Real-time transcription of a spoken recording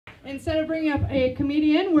instead of bringing up a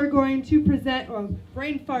comedian, we're going to present, or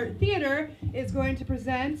Brain Fart Theater is going to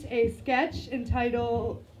present a sketch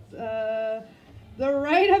entitled The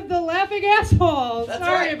Rite of the Laughing Asshole. That's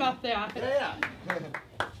Sorry right. about that. Yeah.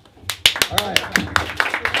 All right.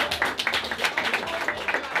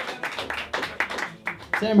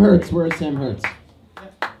 Sam Hertz, where's Sam Hertz?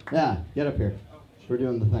 Yeah, get up here. We're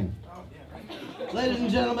doing the thing. Ladies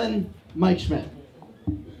and gentlemen, Mike Schmidt.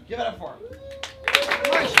 Give it up for him.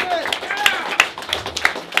 Mike Schmidt!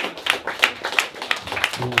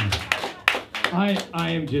 I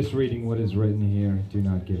am just reading what is written here. Do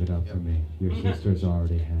not give it up for me. Your sisters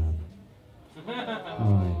already have.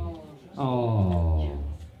 All right. Oh.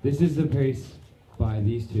 This is a piece by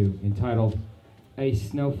these two entitled A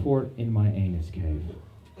Snow Fort in My Anus Cave.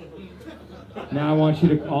 Now I want you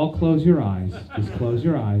to all close your eyes. Just close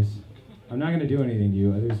your eyes. I'm not going to do anything to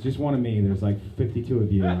you. There's just one of me. There's like 52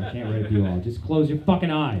 of you. I can't rape you all. Just close your fucking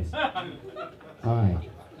eyes. All right.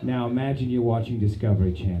 Now imagine you're watching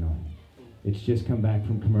Discovery Channel. It's just come back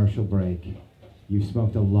from commercial break. You've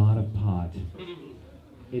smoked a lot of pot.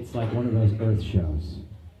 It's like one of those Earth shows.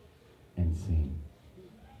 End scene.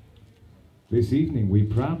 This evening we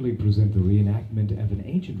proudly present the reenactment of an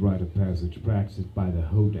ancient rite of passage practiced by the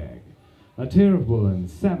Hodag, a terrible and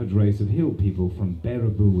savage race of hill people from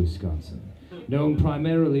Baraboo, Wisconsin, known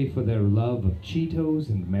primarily for their love of Cheetos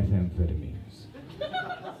and methamphetamines.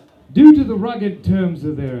 Due to the rugged terms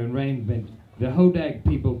of their arraignment, the Hodag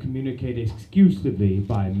people communicate exclusively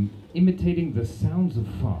by imitating the sounds of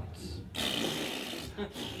farts,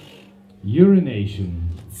 urination,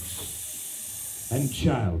 and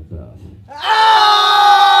childbirth.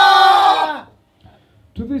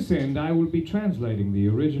 To this end, I will be translating the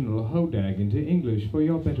original Hodag into English for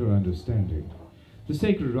your better understanding. The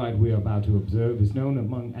sacred rite we are about to observe is known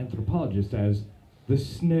among anthropologists as the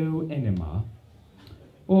snow enema,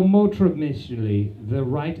 or more traditionally, the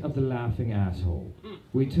rite of the laughing asshole.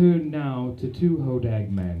 We turn now to two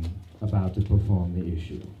Hodag men about to perform the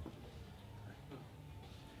issue.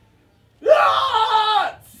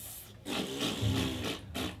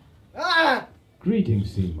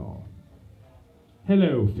 Greetings, Seymour.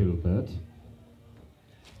 Hello, Filbert.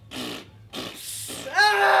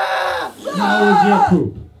 How was your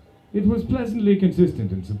poop? It was pleasantly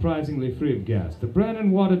consistent and surprisingly free of gas. The bran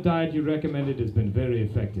and water diet you recommended has been very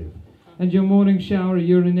effective. And your morning shower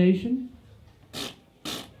urination?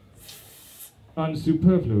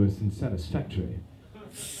 Unsuperfluous and satisfactory.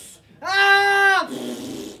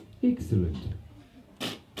 Excellent.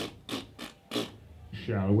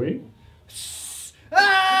 Shall we?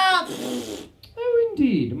 Oh,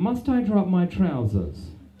 indeed. Must I drop my trousers?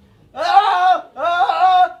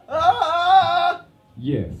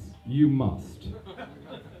 Yes, you must.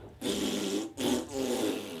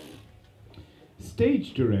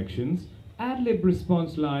 Stage directions. Ad-lib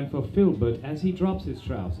response line for Filbert as he drops his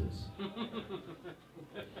trousers.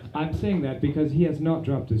 I'm saying that because he has not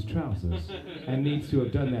dropped his trousers and needs to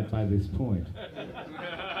have done that by this point.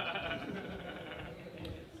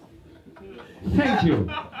 Thank you.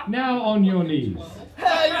 Now on your knees.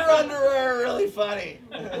 Hey, your underwear are really funny.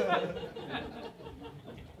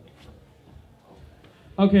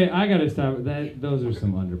 Okay, I gotta stop with that. Those are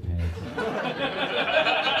some underpants.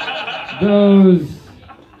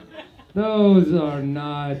 Those are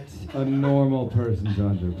not a normal person's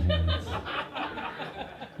underpants.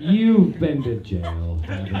 You've been to jail,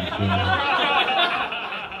 haven't you?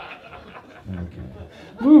 Okay.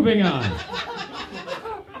 Moving on.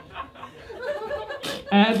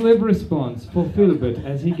 Ad-lib response for Filbert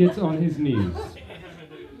as he gets on his knees.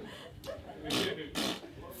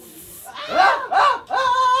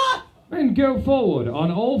 And go forward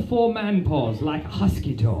on all four man-paws like a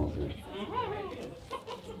husky dog.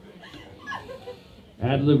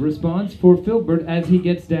 Ad-lib response for Filbert as he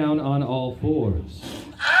gets down on all fours.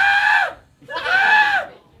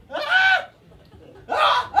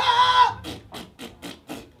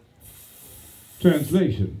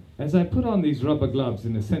 Translation. As I put on these rubber gloves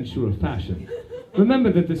in a sensual fashion,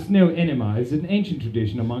 remember that the snow enema is an ancient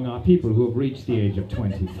tradition among our people who have reached the age of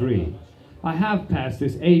 23. I have passed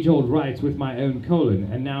this age-old rites with my own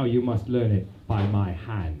colon, and now you must learn it by my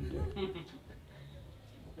hand.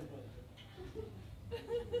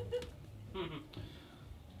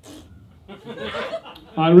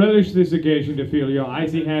 I relish this occasion to feel your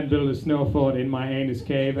icy hand build a snow fort in my anus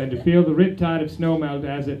cave, and to feel the riptide of snow melt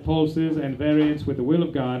as it pulses and variance with the will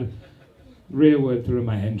of God rearward through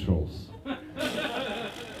my entrails.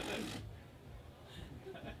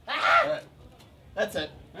 That's it.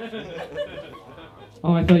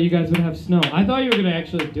 Oh, I thought you guys would have snow. I thought you were going to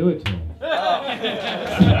actually do it to me.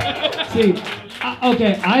 See,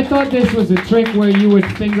 Okay, I thought this was a trick where you would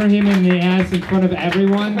finger him in the ass in front of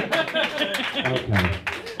everyone. Okay.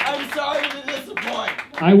 I'm sorry to disappoint.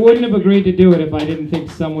 I wouldn't have agreed to do it if I didn't think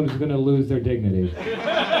someone was going to lose their dignity.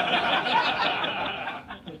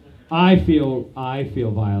 I feel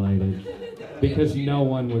violated because no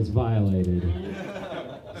one was violated.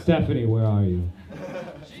 Stephanie, where are you?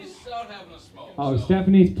 She's out having a smoke. Oh,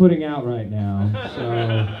 Stephanie's putting out right now. So.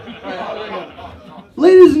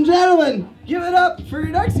 Ladies and gentlemen, give it up for your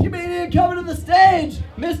next comedian coming to the stage,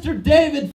 Mr. David